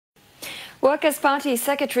Workers' Party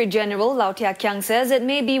Secretary-General Thia Khiang says it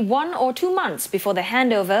may be 1 or 2 months before the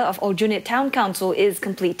handover of Aljunied Town Council is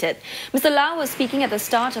completed. Mr. Lau was speaking at the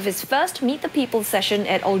start of his first Meet the People session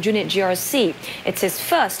at Aljunied GRC. It's his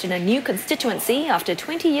first in a new constituency after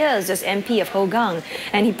 20 years as MP of Hougang,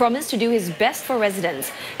 and he promised to do his best for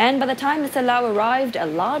residents. And by the time Mr. Lau arrived, a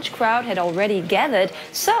large crowd had already gathered,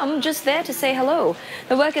 some just there to say hello.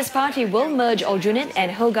 The Workers' Party will merge Aljunied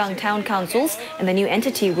and Hougang Town Councils, and the new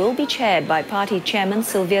entity will be chaired by Party Chairman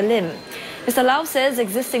Sylvia Lim. Mr. Lau says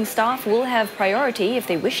existing staff will have priority if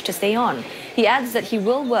they wish to stay on. He adds that he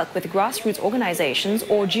will work with grassroots organizations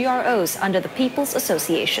or GROs under the People's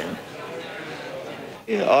Association.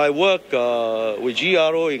 I work with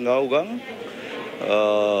GRO in Hougang.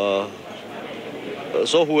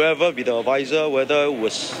 So whoever be the advisor, whether it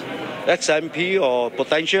was ex-MP or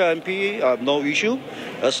potential MP, I have no issue.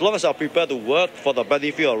 As long as I'm prepared to work for the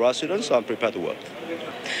benefit of residents, I'm prepared to work.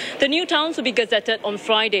 The new towns will be gazetted on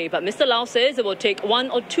Friday, but Mr. Lau says it will take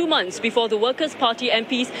 1 or 2 months before the Workers' Party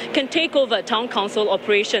MPs can take over town council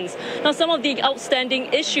operations. Now, some of the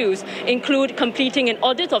outstanding issues include completing an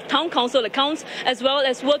audit of town council accounts as well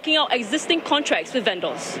as working out existing contracts with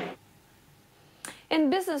vendors.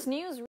 In business news.